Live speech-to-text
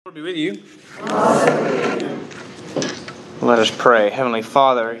Lord be with you. Let us pray. Heavenly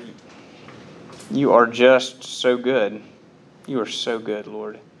Father, you are just so good. You are so good,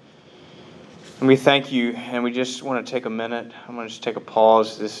 Lord. And we thank you, and we just want to take a minute. I'm going to just take a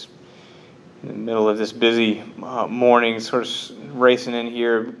pause in the middle of this busy morning, sort of racing in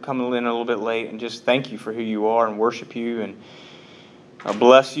here, coming in a little bit late, and just thank you for who you are and worship you and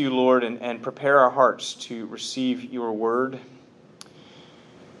bless you, Lord, and prepare our hearts to receive your word.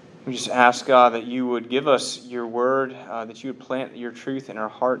 We just ask, God, that you would give us your word, that you would plant your truth in our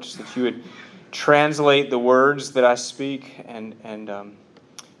hearts, that you would translate the words that I speak and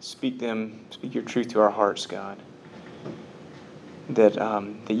speak your truth to our hearts, God.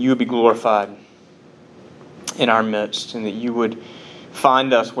 That you would be glorified in our midst, and that you would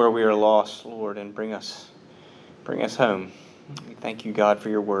find us where we are lost, Lord, and bring us home. We thank you, God, for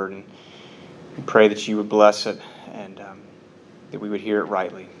your word, and we pray that you would bless it and that we would hear it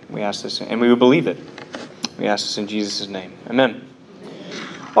rightly. We ask this, and we would believe it. We ask this in Jesus' name. Amen.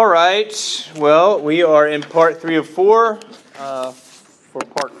 All right. Well, we are in part 3 of 4 for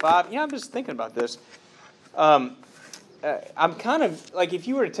part 5. I'm just thinking about this. I'm kind of like, if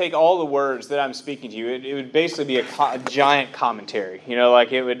you were to take all the words that I'm speaking to you, it would basically be a giant commentary.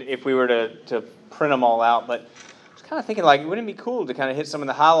 Like it would, if we were to print them all out. But I was kind of thinking, like, wouldn't it be cool to kind of hit some of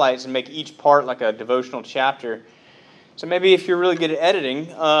the highlights and make each part like a devotional chapter? So maybe if you're really good at editing,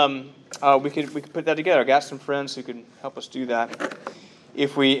 we could put that together. I got some friends who could help us do that.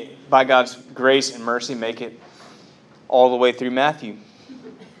 If we, by God's grace and mercy, make it all the way through Matthew.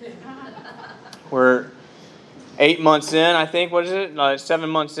 We're 8 months in, I think. What is it? 7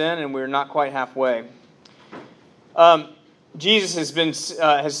 months in, and we're not quite halfway. Jesus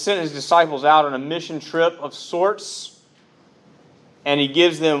has sent his disciples out on a mission trip of sorts. And he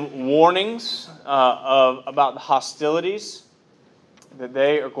gives them warnings about the hostilities that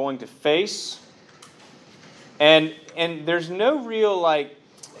they are going to face. And there's no real,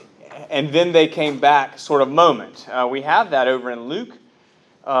 and then they came back sort of moment. We have that over in Luke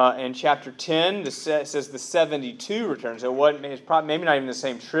in chapter 10. It says the 72 returned. So it's probably maybe not even the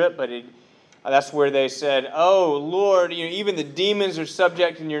same trip, but that's where they said, "Oh, Lord, even the demons are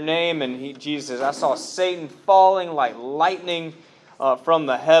subject in your name." And Jesus says, "I saw Satan falling like lightning from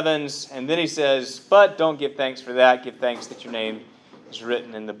the heavens." And then he says, "But don't give thanks for that. Give thanks that your name is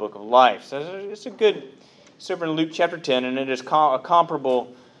written in the book of life." So it's a good, it's over in Luke chapter 10, and it is a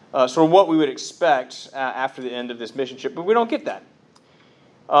comparable sort of what we would expect after the end of this mission trip. But we don't get that.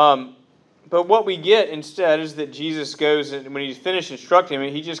 But what we get instead is that Jesus goes, and when he's finished instructing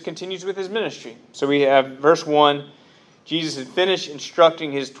him, he just continues with his ministry. So we have verse 1, Jesus had finished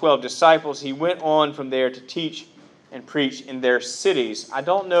instructing his 12 disciples. He went on from there to teach and preach in their cities. I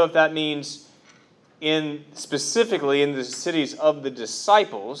don't know if that means specifically in the cities of the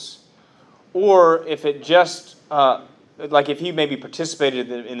disciples, or if it just, like if he maybe participated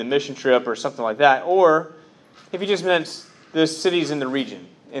in the mission trip or something like that, or if he just meant the cities in the region,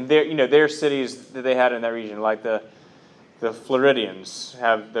 and their cities that they had in that region, like the Floridians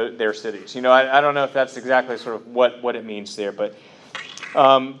have their cities. I don't know if that's exactly sort of what it means there, but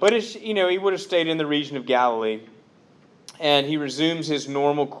it's, he would have stayed in the region of Galilee. And he resumes his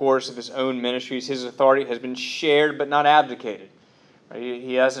normal course of his own ministries. His authority has been shared but not abdicated.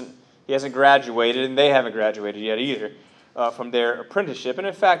 He hasn't graduated, and they haven't graduated yet either from their apprenticeship. And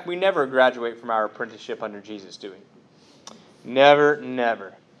in fact, we never graduate from our apprenticeship under Jesus, do we? Never,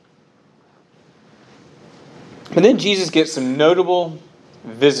 never. And then Jesus gets some notable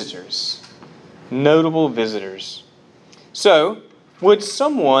visitors. Notable visitors. So, would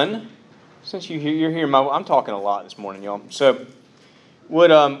someone... Since you're here, I'm talking a lot this morning, y'all. So,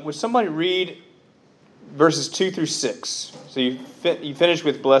 would somebody read verses 2 through 6? So you finish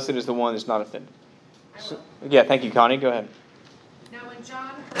with "Blessed is the one that's not offended." Yeah, thank you, Connie. Go ahead. Now, when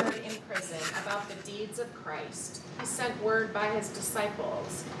John heard in prison about the deeds of Christ, he sent word by his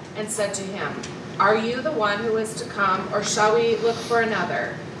disciples and said to him, "Are you the one who is to come, or shall we look for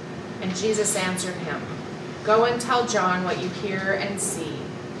another?" And Jesus answered him, "Go and tell John what you hear and see.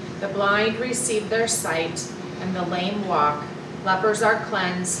 The blind receive their sight, and the lame walk. Lepers are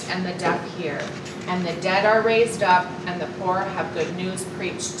cleansed, and the deaf hear. And the dead are raised up, and the poor have good news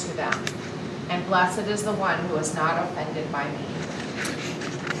preached to them. And blessed is the one who is not offended by me."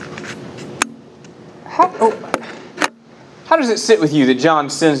 How does it sit with you that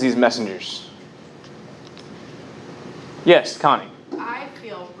John sends these messengers? Yes, Connie. I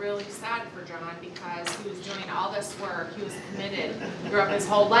feel really sad for John because he was doing all this work. He was committed, grew up his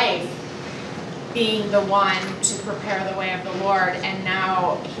whole life being the one to prepare the way of the Lord, and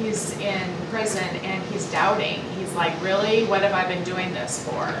now he's in prison and he's doubting. He's He's like, really? What have I been doing this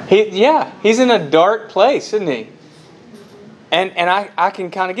for? He's in a dark place, isn't he? And I can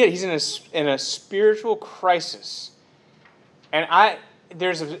kind of get it. He's in a spiritual crisis. And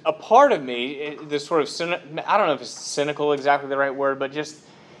there's a part of me, this sort of, I don't know if it's cynical exactly the right word, but just,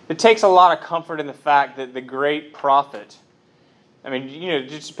 it takes a lot of comfort in the fact that the great prophet, I mean,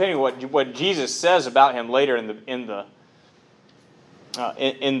 just depending on what Jesus says about him later in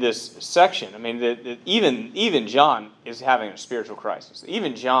this section, I mean, that even John is having a spiritual crisis.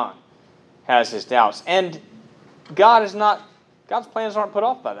 Even John has his doubts. And God's plans aren't put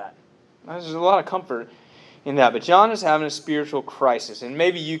off by that. There's a lot of comfort in that. But John is having a spiritual crisis, and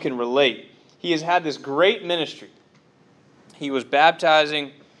maybe you can relate. He has had this great ministry. He was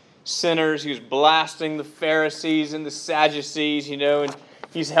baptizing sinners. He was blasting the Pharisees and the Sadducees, and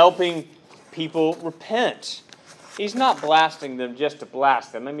he's helping people repent. He's not blasting them just to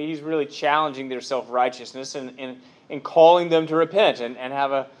blast them. I mean, he's really challenging their self-righteousness and calling them to repent and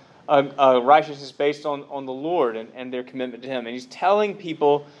have a righteousness based on the Lord and their commitment to Him. And he's telling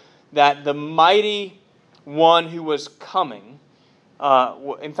people that the mighty one who was coming,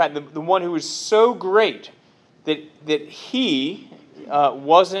 in fact, the one who was so great that he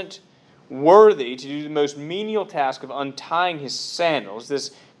wasn't worthy to do the most menial task of untying his sandals,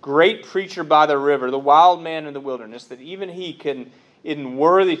 this great preacher by the river, the wild man in the wilderness, that even he isn't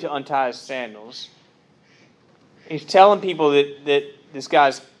worthy to untie his sandals. He's telling people that this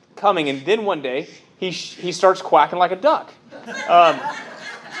guy's coming, and then one day he starts quacking like a duck.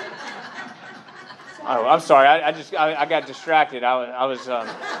 Oh, I'm sorry. I got distracted. I was. They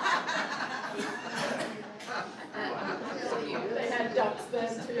had ducks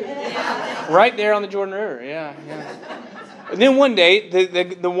then too. Right there on the Jordan River. Yeah. And then one day,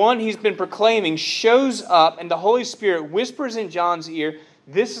 the one he's been proclaiming shows up, and the Holy Spirit whispers in John's ear,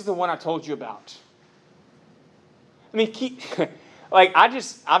 "This is the one I told you about." I mean,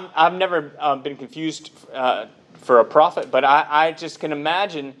 I've never been confused for a prophet, but I just can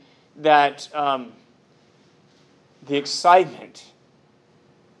imagine that the excitement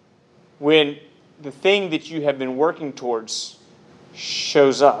when the thing that you have been working towards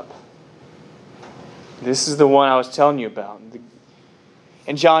shows up. This is the one I was telling you about.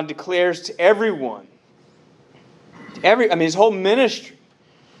 And John declares to everyone, his whole ministry,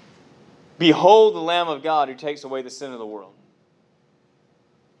 "Behold the Lamb of God who takes away the sin of the world."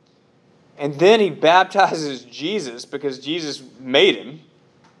 And then he baptizes Jesus because Jesus made him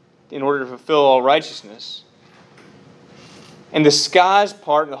in order to fulfill all righteousness. And the skies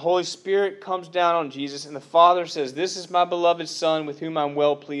part, and the Holy Spirit comes down on Jesus, and the Father says, "This is my beloved Son with whom I'm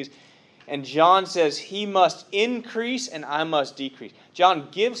well pleased." And John says, "He must increase and I must decrease." John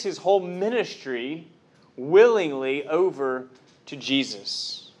gives his whole ministry willingly over to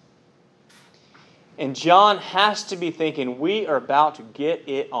Jesus. And John has to be thinking, we are about to get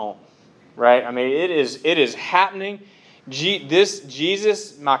it on. Right? I mean, it is happening. This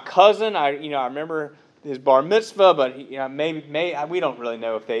Jesus, my cousin, I remember his bar mitzvah, but maybe we don't really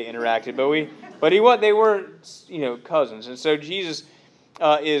know if they interacted, but they were cousins, and so Jesus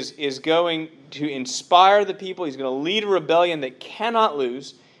is going to inspire the people. He's going to lead a rebellion that cannot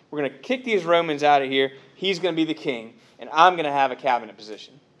lose. We're going to kick these Romans out of here. He's going to be the king, and I'm going to have a cabinet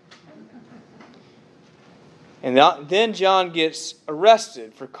position. And then John gets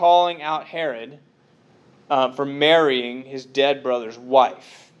arrested for calling out Herod for marrying his dead brother's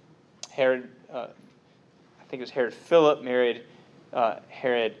wife. Herod, I think it was Herod Philip, married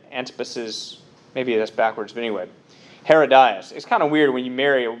Herod Antipas's, maybe that's backwards, but anyway, Herodias. It's kind of weird when you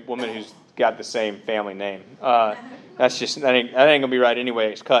marry a woman who's got the same family name. That ain't gonna be right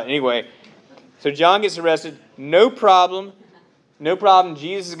anyway. It's cut anyway. So John gets arrested. No problem.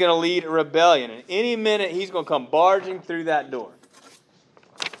 Jesus is going to lead a rebellion. And any minute, he's going to come barging through that door.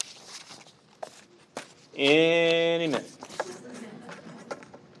 Any minute.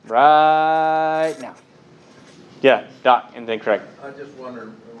 Right now. Yeah, Doc, and then Craig. I just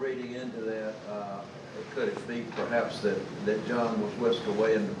wondered, reading into that, could it be perhaps that John was whisked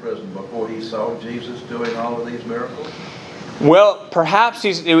away into prison before he saw Jesus doing all of these miracles? Well, perhaps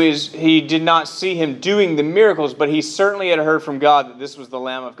he did not see him doing the miracles, but he certainly had heard from God that this was the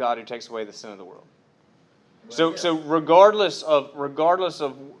Lamb of God who takes away the sin of the world. Well, so regardless of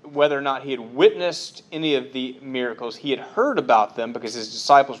whether or not he had witnessed any of the miracles, he had heard about them because his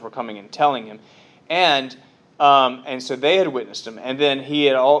disciples were coming and telling him, and so they had witnessed them. And then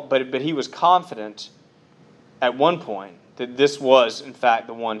but he was confident at one point that this was in fact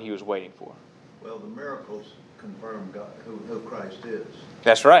the one he was waiting for. Well, the miracles confirm God, who Christ is.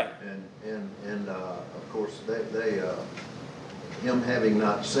 That's right. And of course they him having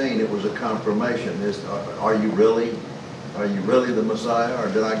not seen, it was a confirmation. Are you really the Messiah,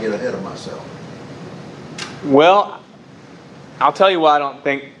 or did I get ahead of myself? Well, I'll tell you why I don't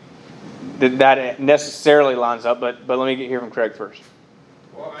think that necessarily lines up, but let me hear from Craig first.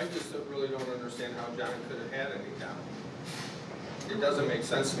 Well, I just really don't understand how John could have had any doubt. It doesn't make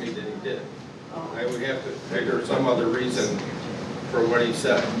sense to me that he did. I would have to figure some other reason for what he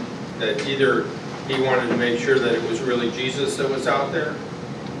said. That either he wanted to make sure that it was really Jesus that was out there,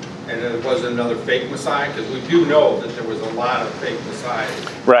 and that it wasn't another fake Messiah, because we do know that there was a lot of fake Messiahs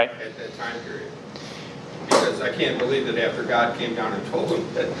Right. at that time period. Because I can't believe that after God came down and told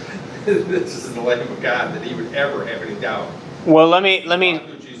him that this is the Lamb of God, that he would ever have any doubt. Well, let me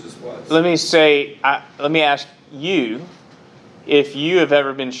who Jesus was. let me ask you if you have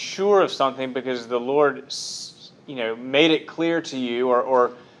ever been sure of something because the Lord, made it clear to you,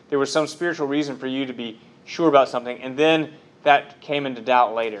 or there was some spiritual reason for you to be sure about something, and then that came into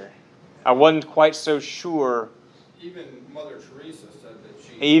doubt later. I wasn't quite so sure. Even Mother Teresa said that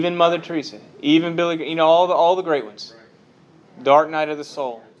she. Even Mother Teresa, even Billy, all the great ones. Right. Dark night of the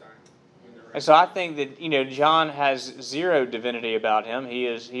soul. And so I think that John has zero divinity about him. He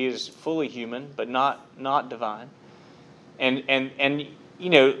is fully human, but not divine. And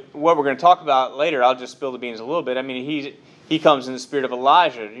what we're going to talk about later, I'll just spill the beans a little bit. I mean, he comes in the spirit of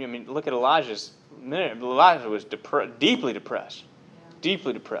Elijah. I mean, look at Elijah's minute. Elijah was deeply depressed,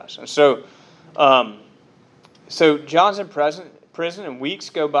 and so John's in prison, and weeks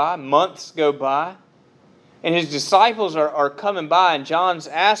go by, months go by. And his disciples are coming by, and John's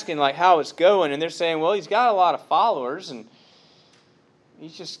asking how it's going, and they're saying, well, he's got a lot of followers, and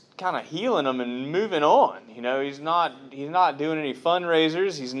he's just kind of healing them and moving on. He's not doing any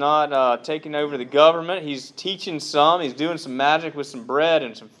fundraisers. He's not taking over the government. He's teaching some. He's doing some magic with some bread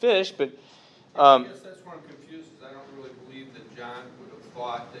and some fish. But I guess that's where I'm confused. Is I don't really believe that John would have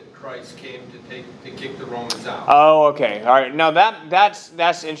thought that Christ came to kick the Romans out. Oh, okay, all right. Now that's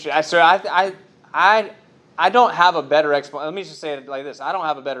interesting. So I don't have a better explanation. Let me just say it like this. I don't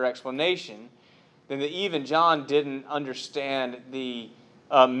have a better explanation than that even John didn't understand the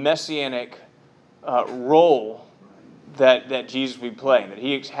messianic role that Jesus would be playing. That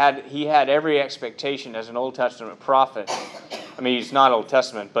he had every expectation as an Old Testament prophet. I mean, he's not Old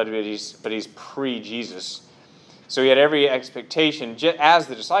Testament, but he's pre-Jesus. So he had every expectation, as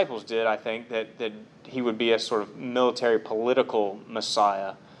the disciples did, I think, that he would be a sort of military political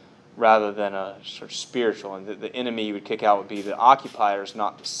Messiah, rather than a sort of spiritual, and the enemy he would kick out would be the occupiers,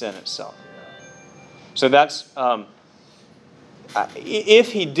 not the sin itself. So that's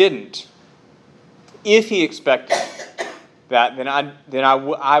if he expected that, then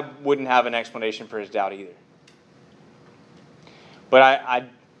I wouldn't have an explanation for his doubt either. But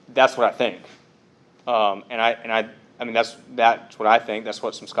that's what I think, I mean that's what I think. That's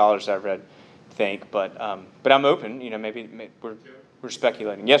what some scholars I've read think. But I'm open. Maybe we're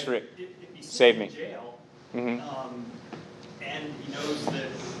speculating. Yes, Rick. If he's Save sitting me. in jail, Mm-hmm. and he knows that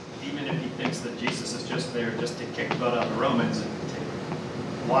even if he thinks that Jesus is just there just to kick butt out of the Romans,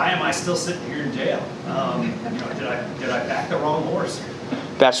 why am I still sitting here in jail? Did I back the wrong horse here?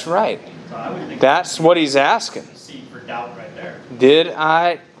 That's right. So I would think That's what he's asking. seed for doubt right there. Did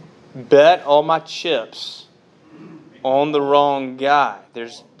I bet all my chips on the wrong guy?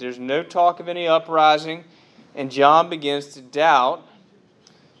 There's no talk of any uprising, and John begins to doubt.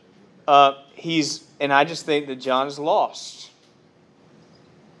 And I just think that John is lost.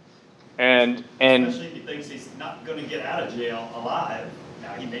 And Especially if he thinks he's not going to get out of jail alive.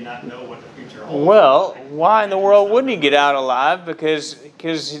 Now, he may not know what the future holds. well, why in the world wouldn't he get out alive? Because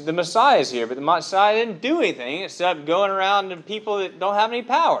the Messiah is here, but the Messiah didn't do anything except going around to people that don't have any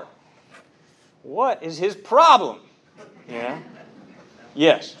power. What is his problem?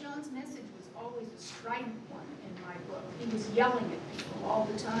 Yes. John's message was always a strident one in my book. He was yelling at people all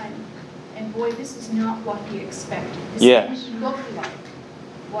the time. And boy, this is not what he expected. This Yes. didn't look like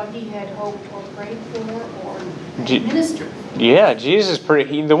what he had hoped or prayed for or Je- ministered. Yeah, Jesus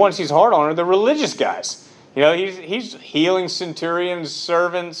the ones he's hard on are the religious guys. He's healing centurions,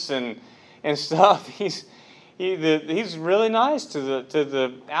 servants, and stuff. He's really nice to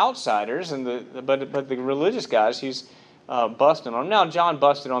the outsiders, but the religious guys he's busting on. Now John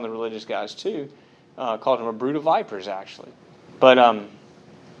busted on the religious guys too, called them a brood of vipers actually.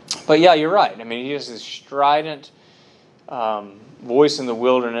 But yeah, you're right. I mean, he has this strident voice in the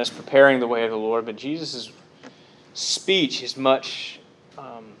wilderness, preparing the way of the Lord. But Jesus' speech is much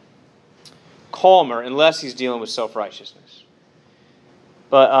calmer, unless he's dealing with self-righteousness.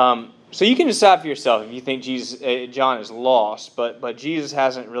 But so you can decide for yourself if you think John is lost. But Jesus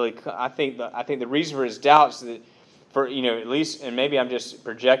hasn't really. I think the reason for his doubts is for, at least, and maybe I'm just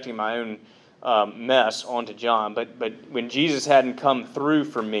projecting my own mess onto John, but when Jesus hadn't come through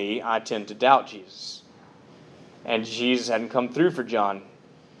for me, I tend to doubt Jesus. And Jesus hadn't come through for John.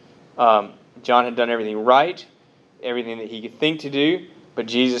 John had done everything right, everything that he could think to do, but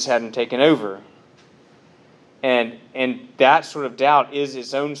Jesus hadn't taken over. And that sort of doubt is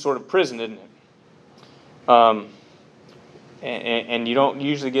its own sort of prison, isn't it? And you don't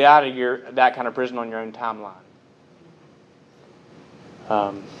usually get out of that kind of prison on your own timeline.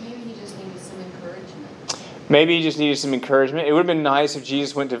 Maybe he just needed some encouragement. Maybe he just needed some encouragement. It would have been nice if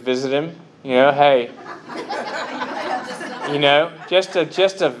Jesus went to visit him. Hey, just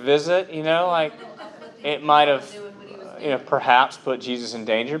a visit. Like it might have, perhaps put Jesus in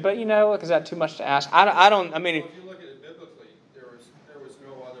danger. But is that too much to ask? I don't. I mean, if you look at it biblically, there was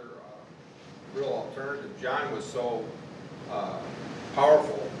no other real alternative. John was so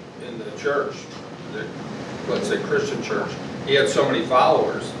powerful in the church, let's say Christian church. He had so many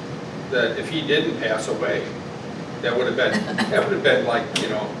followers that if he didn't pass away, that would have been like,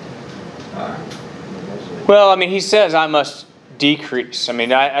 Well, I mean, he says, I must decrease. I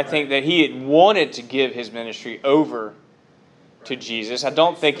mean, I think that he had wanted to give his ministry over to Jesus. I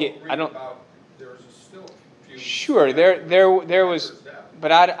don't think it. I don't. There was still a few. Sure, there was,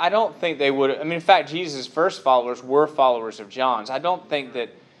 but I don't think they would. I mean, in fact, Jesus' first followers were followers of John's. I don't think that.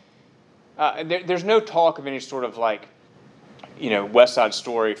 There's no talk of any sort of like, West Side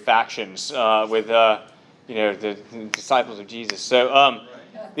Story factions with the disciples of Jesus. So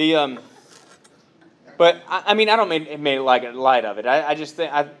but I mean, I don't make like light of it. I just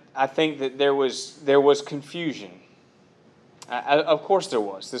think I think that there was confusion. Of course there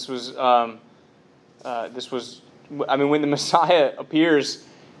was. This was. I mean, when the Messiah appears,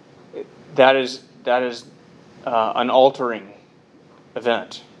 that is an altering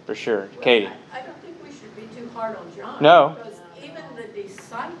event for sure. Katie. I don't think we should be too hard on John. No. Because even the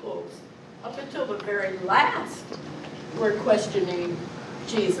disciples, up until the very last, were questioning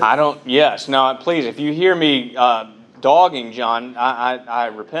Jesus. Yes. Now, please, if you hear me dogging John, I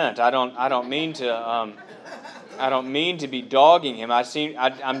repent. I don't mean to. I don't mean to be dogging him.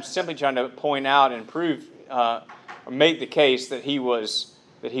 I'm simply trying to point out and prove, or make the case that he was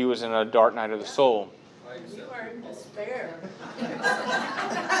in a dark night of the soul. You are in despair.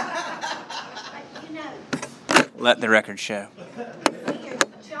 Let the record show.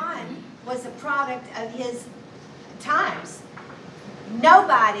 John was a product of his times.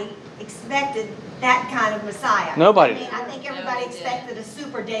 Nobody expected that kind of Messiah. Nobody. I think everybody expected a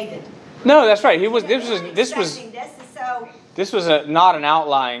super David. No, that's right. This was not an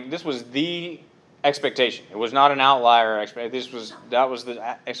outlying. This was the expectation. It was not an outlier. That was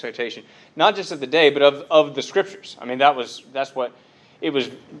the expectation, not just of the day, but of the scriptures. I mean, that's what it was.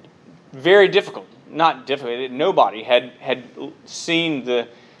 Very difficult. Not difficult. Nobody had seen the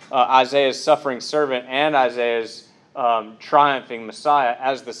Isaiah's suffering servant and Isaiah's triumphing Messiah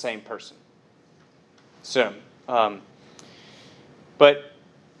as the same person. So, but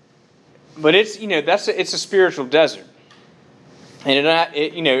it's it's a spiritual desert, and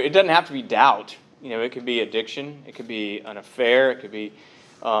it doesn't have to be doubt. It could be addiction, it could be an affair, it could be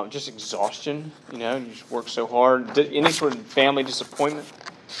just exhaustion. You just work so hard. Any sort of family disappointment.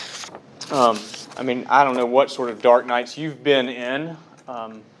 I mean, I don't know what sort of dark nights you've been in.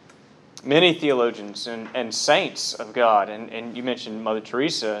 Many theologians and saints of God, and you mentioned Mother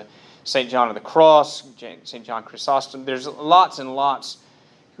Teresa, St. John of the Cross, St. John Chrysostom. There's lots and lots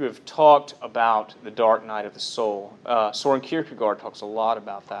who have talked about the dark night of the soul. Soren Kierkegaard talks a lot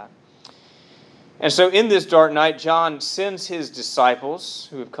about that. And so in this dark night, John sends his disciples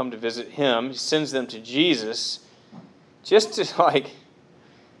who have come to visit him, he sends them to Jesus just to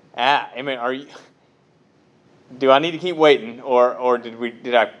do I need to keep waiting, or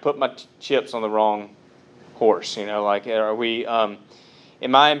did I put my chips on the wrong horse? Are we?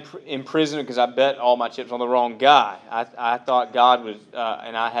 Am I in prison because I bet all my chips on the wrong guy? I thought God was,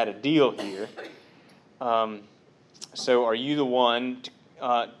 and I had a deal here. So are you the one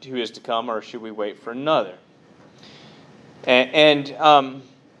who is to come, or should we wait for another? And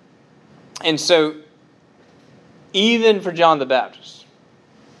so, even for John the Baptist,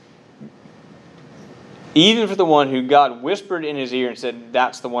 even for the one who God whispered in his ear and said,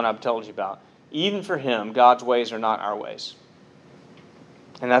 that's the one I've told you about, even for him, God's ways are not our ways.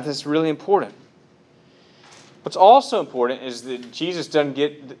 And that is really important. What's also important is that Jesus doesn't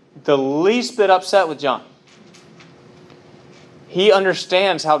get the least bit upset with John. He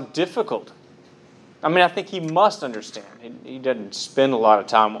understands how difficult. I mean, I think he must understand. He doesn't spend a lot of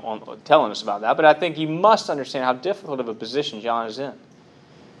time on telling us about that, but I think he must understand how difficult of a position John is in.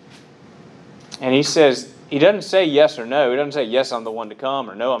 And he says, he doesn't say yes or no. He doesn't say, yes, I'm the one to come,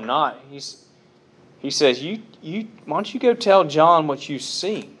 or no, I'm not. He says, why don't you go tell John what you've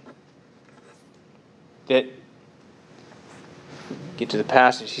seen? That, get to the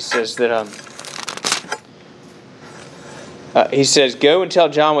passage, he says that, he says, go and tell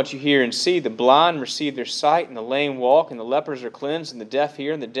John what you hear and see. The blind receive their sight, and the lame walk, and the lepers are cleansed, and the deaf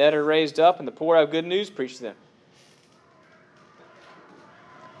hear, and the dead are raised up, and the poor have good news preached to them.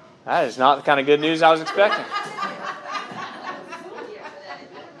 That is not the kind of good news I was expecting.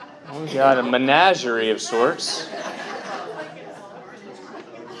 We got a menagerie of sorts.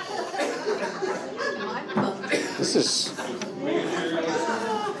 This is...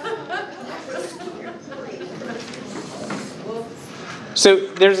 So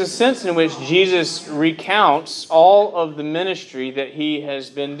there's a sense in which Jesus recounts all of the ministry that he has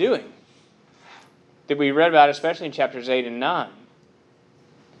been doing, that we read about, especially in chapters 8 and 9.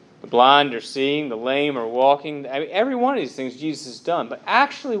 The blind are seeing, the lame are walking. I mean, every one of these things Jesus has done. But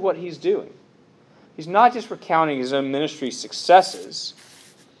actually what he's doing, he's not just recounting his own ministry successes.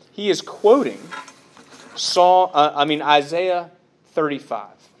 He is quoting Isaiah 35.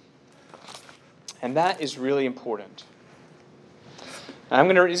 And that is really important.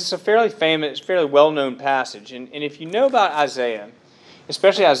 This is a fairly famous, fairly well-known passage. And if you know about Isaiah,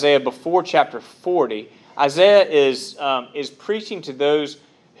 especially Isaiah before chapter 40, Isaiah is preaching to those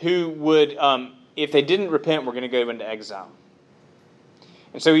who would, if they didn't repent, were going to go into exile.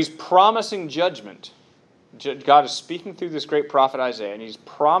 And so he's promising judgment. God is speaking through this great prophet Isaiah, and he's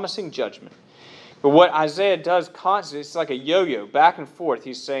promising judgment. But what Isaiah does constantly, it's like a yo-yo, back and forth.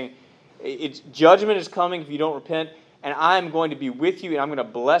 He's saying, judgment is coming if you don't repent, and I'm going to be with you, and I'm going to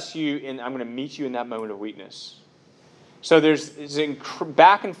bless you, and I'm going to meet you in that moment of weakness. So there's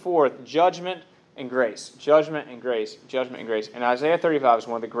back and forth, judgment and grace, judgment and grace, judgment and grace. And Isaiah 35 is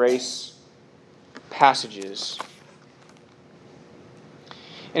one of the grace passages.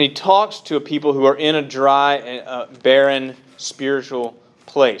 And he talks to a people who are in a dry, barren spiritual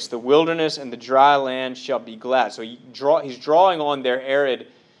place. The wilderness and the dry land shall be glad. So he's drawing on their arid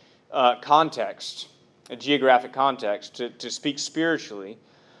context, a geographic context, to speak spiritually.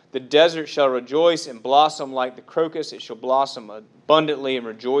 The desert shall rejoice and blossom like the crocus. It shall blossom abundantly and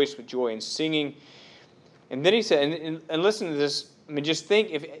rejoice with joy and singing. And then he said, and listen to this. I mean, just think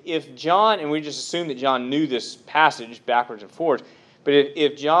if John, and we just assume that John knew this passage backwards and forwards, but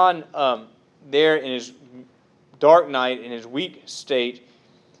if John, there in his dark night, in his weak state,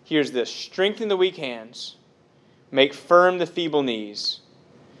 hears this: strengthen the weak hands, make firm the feeble knees.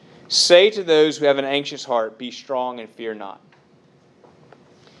 Say to those who have an anxious heart, be strong and fear not.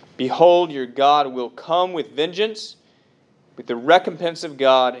 Behold, your God will come with vengeance. With the recompense of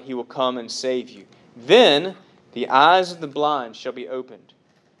God, he will come and save you. Then the eyes of the blind shall be opened,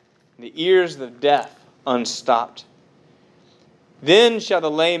 and the ears of the deaf unstopped. Then shall the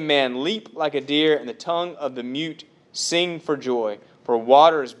lame man leap like a deer, and the tongue of the mute sing for joy. For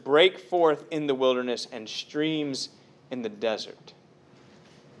waters break forth in the wilderness, and streams in the desert.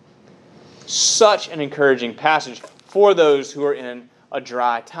 Such an encouraging passage for those who are in a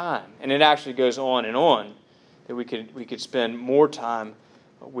dry time. And it actually goes on and on, that we could spend more time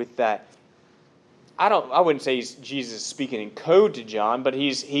with that. I wouldn't say Jesus speaking in code to John, but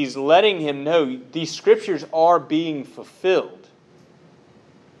he's letting him know these scriptures are being fulfilled.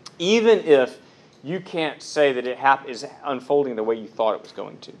 Even if you can't say that it is unfolding the way you thought it was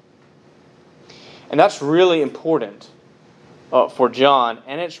going to. And that's really important for John,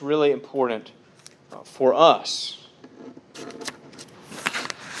 and it's really important for us.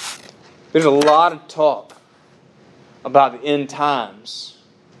 There's a lot of talk about the end times.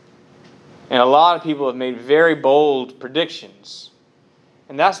 And a lot of people have made very bold predictions.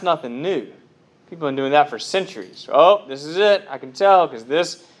 And that's nothing new. People have been doing that for centuries. Oh, this is it. I can tell because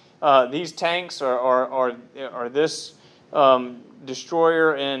these tanks are this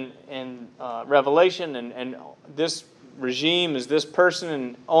destroyer in Revelation, and this regime is this person,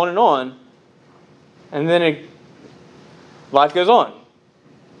 and on and on. And then life goes on.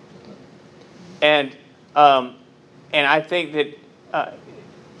 And I think that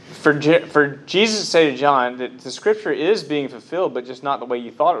for Jesus to say to John that the Scripture is being fulfilled, but just not the way you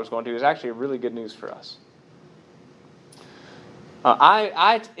thought it was going to, is actually really good news for us.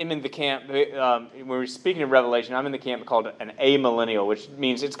 I am in the camp, when we're speaking of Revelation, I'm in the camp called an amillennial, which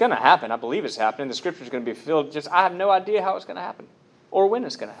means it's going to happen. I believe it's happening. The Scripture is going to be fulfilled. Just I have no idea how it's going to happen or when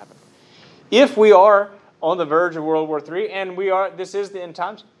it's going to happen. If we are on the verge of World War III, and this is the end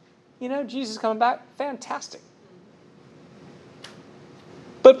times, Jesus is coming back, fantastic.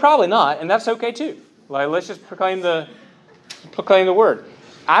 But probably not, and that's okay too. Like, let's just proclaim the word.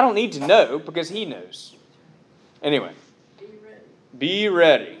 I don't need to know because he knows. Anyway, Be ready. be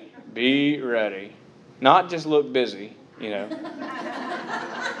ready. Be ready. Not just look busy,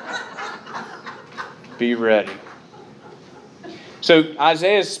 Be ready. So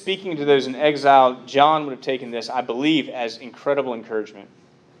Isaiah is speaking to those in exile. John would have taken this, I believe, as incredible encouragement.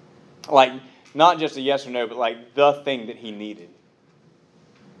 Like, not just a yes or no, but like the thing that he needed.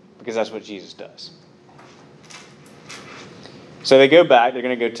 Because that's what Jesus does. So they go back. They're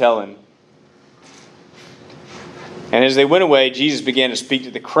going to go tell him. And as they went away, Jesus began to speak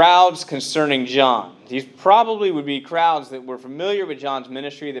to the crowds concerning John. These probably would be crowds that were familiar with John's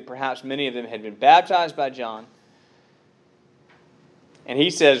ministry, that perhaps many of them had been baptized by John. And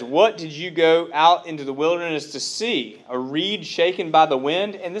he says, what did you go out into the wilderness to see? A reed shaken by the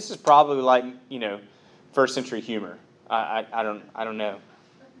wind? And this is probably like, first century humor. I don't know.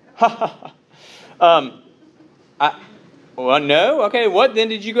 Well, no? Okay, what then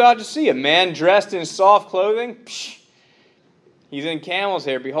did you go out to see? A man dressed in soft clothing? Psh, he's in camel's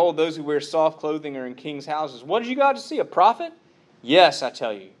hair. Behold, those who wear soft clothing are in king's houses. What did you go out to see? A prophet? Yes, I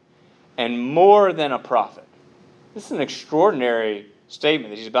tell you. And more than a prophet. This is an extraordinary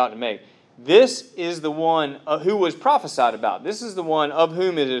statement that he's about to make. This is the one who was prophesied about. This is the one of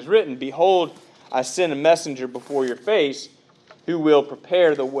whom it is written, behold, I send a messenger before your face who will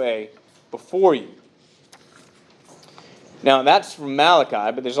prepare the way before you. Now, that's from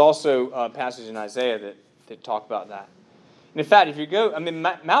Malachi, but there's also a passage in Isaiah that talk about that. And in fact, if you go,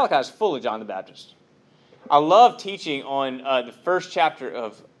 Malachi is full of John the Baptist. I love teaching on the first chapter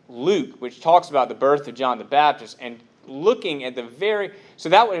of Luke, which talks about the birth of John the Baptist, and looking at so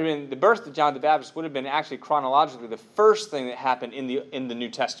that would have been, the birth of John the Baptist would have been actually chronologically the first thing that happened in the New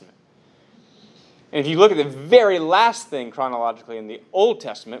Testament. And if you look at the very last thing chronologically in the Old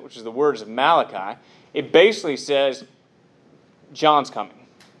Testament, which is the words of Malachi, it basically says John's coming.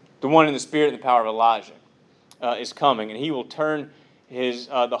 The one in the spirit and the power of Elijah is coming, and he will turn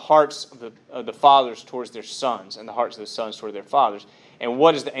the hearts of the fathers towards their sons, and the hearts of the sons toward their fathers. And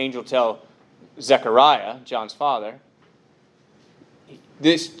what does the angel tell Zechariah, John's father?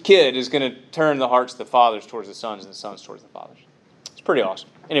 This kid is going to turn the hearts of the fathers towards the sons, and the sons towards the fathers. It's pretty awesome.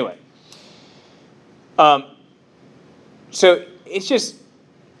 Anyway. So it's just,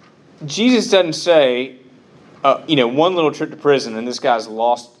 Jesus doesn't say, one little trip to prison and this guy's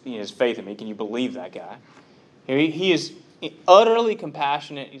lost his faith in me. Can you believe that guy? He is utterly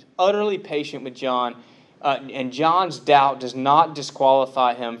compassionate. He's utterly patient with John. And John's doubt does not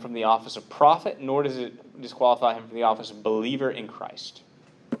disqualify him from the office of prophet, nor does it disqualify him from the office of believer in Christ.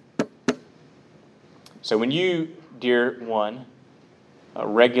 So when you, dear one, a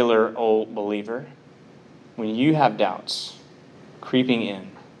regular old believer, when you have doubts creeping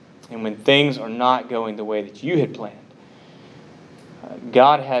in, and when things are not going the way that you had planned,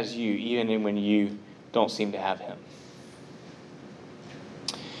 God has you even when you don't seem to have Him.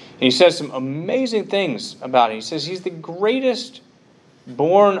 And He says some amazing things about it. He says He's the greatest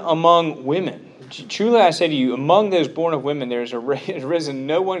born among women. Truly I say to you, among those born of women, there has arisen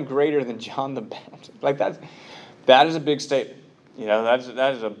no one greater than John the Baptist. Like that is a big statement. There's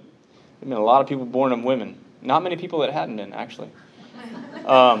been a lot of people born of women. Not many people that hadn't been, actually.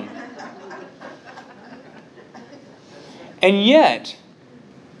 And yet,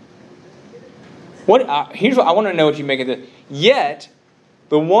 here's what I want to know what you make of this. Yet,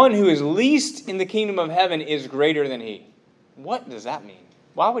 the one who is least in the kingdom of heaven is greater than he. What does that mean?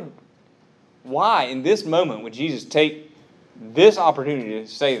 Why in this moment would Jesus take this opportunity to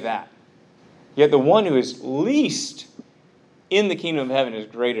say that? Yet the one who is least in the kingdom of heaven is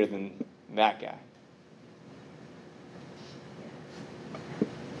greater than that guy.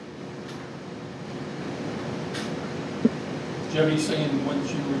 Jody's saying once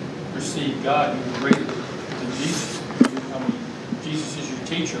you receive God, you're greater than Jesus. Jesus is your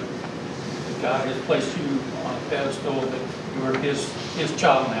teacher. That God has placed you on a pedestal, that you are His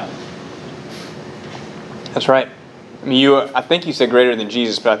child now. That's right. I think you said greater than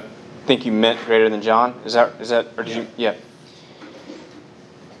Jesus, but I think you meant greater than John. Is that, or did you? Yeah.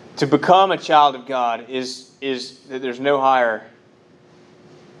 To become a child of God is that there's no higher.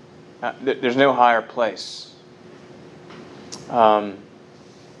 There's no higher place. And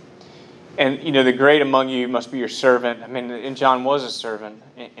the great among you must be your servant. And John was a servant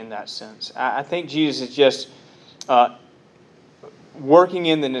in that sense. I think Jesus is just working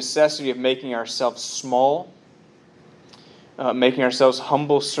in the necessity of making ourselves small, making ourselves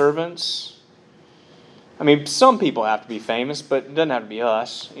humble servants. Some people have to be famous, but it doesn't have to be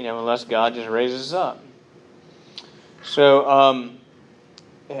us, unless God just raises us up. So,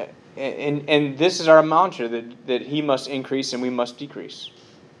 and this is our mantra, that He must increase and we must decrease.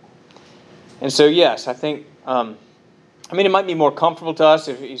 And so, yes, I think, it might be more comfortable to us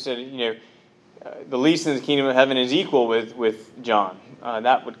if you said, the least in the kingdom of heaven is equal with John.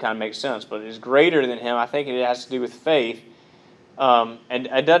 That would kind of make sense. But it is greater than him. I think it has to do with faith. And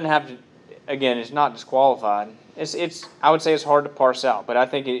it doesn't have to, again, it's not disqualified. It's I would say it's hard to parse out. But I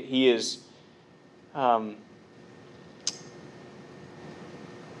think he is, John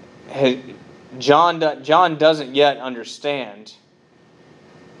doesn't yet understand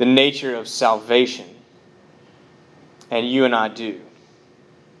the nature of salvation. And you and I do.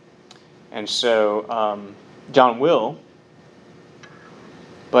 And so, John will,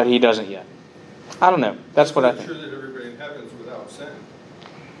 but he doesn't yet. I don't know. That's what I think. I'm sure that everybody in heaven is without sin.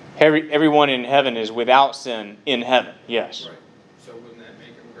 Everyone in heaven is without sin in heaven, yes. Right. So wouldn't that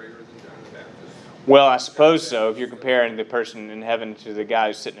make him greater than John the Baptist? Well, I suppose so, if you're comparing the person in heaven to the guy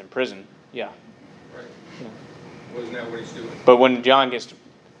who's sitting in prison, yeah. Right. Wasn't that what he's doing? But when John gets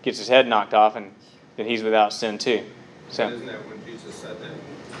his head knocked off, then he's without sin too. So Isn't that when Jesus said that?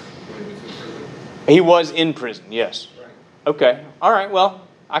 When he was in prison? he was in prison, yes. Right. Okay. All right. Well,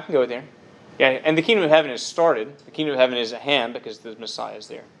 I can go there. Yeah. And the kingdom of heaven has started. The kingdom of heaven is at hand because the Messiah is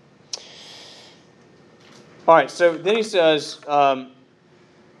there. All right. So then he says, from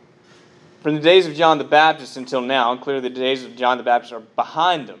the days of John the Baptist until now, and clearly the days of John the Baptist are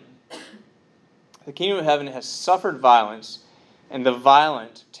behind them. The kingdom of heaven has suffered violence, and the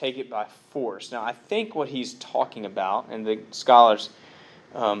violent take it by force. Now, I think what he's talking about, and the scholars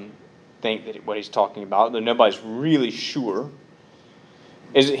think that what he's talking about, though nobody's really sure,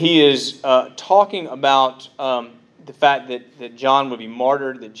 is that he is talking about the fact that John would be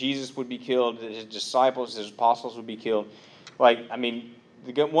martyred, that Jesus would be killed, that his disciples, his apostles would be killed.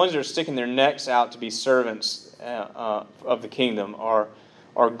 The ones that are sticking their necks out to be servants of the kingdom are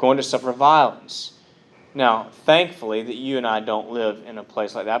going to suffer violence. Now, thankfully, that you and I don't live in a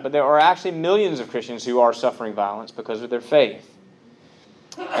place like that, but there are actually millions of Christians who are suffering violence because of their faith.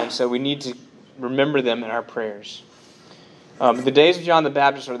 And so we need to remember them in our prayers. The days of John the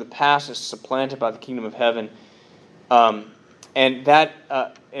Baptist are the past is supplanted by the kingdom of heaven. And that,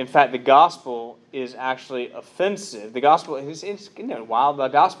 in fact, the gospel is actually offensive. The gospel is wild. The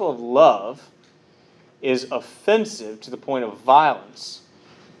gospel of love is offensive to the point of violence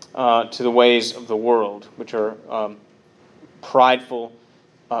to the ways of the world, which are prideful,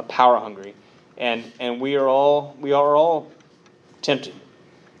 power hungry, and we are all tempted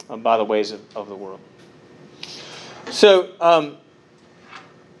by the ways of the world. So,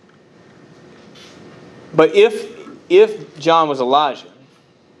 but if John was Elijah,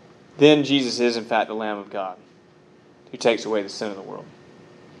 then Jesus is in fact the Lamb of God who takes away the sin of the world.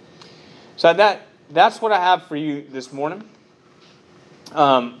 So that's what I have for you this morning.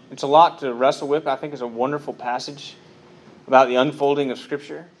 It's a lot to wrestle with. I think it's a wonderful passage about the unfolding of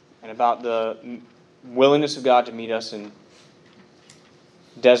Scripture and about the willingness of God to meet us in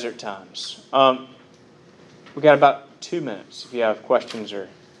desert times. We've got about 2 minutes if you have questions or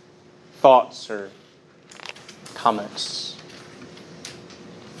thoughts or comments.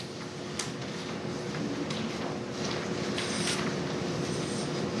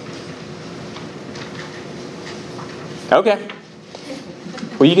 Okay.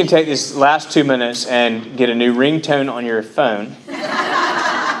 Well, you can take this last 2 minutes and get a new ringtone on your phone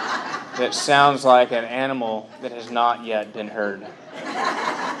that sounds like an animal that has not yet been heard.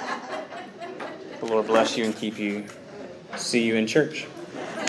 The Lord bless you and keep you. See you in church.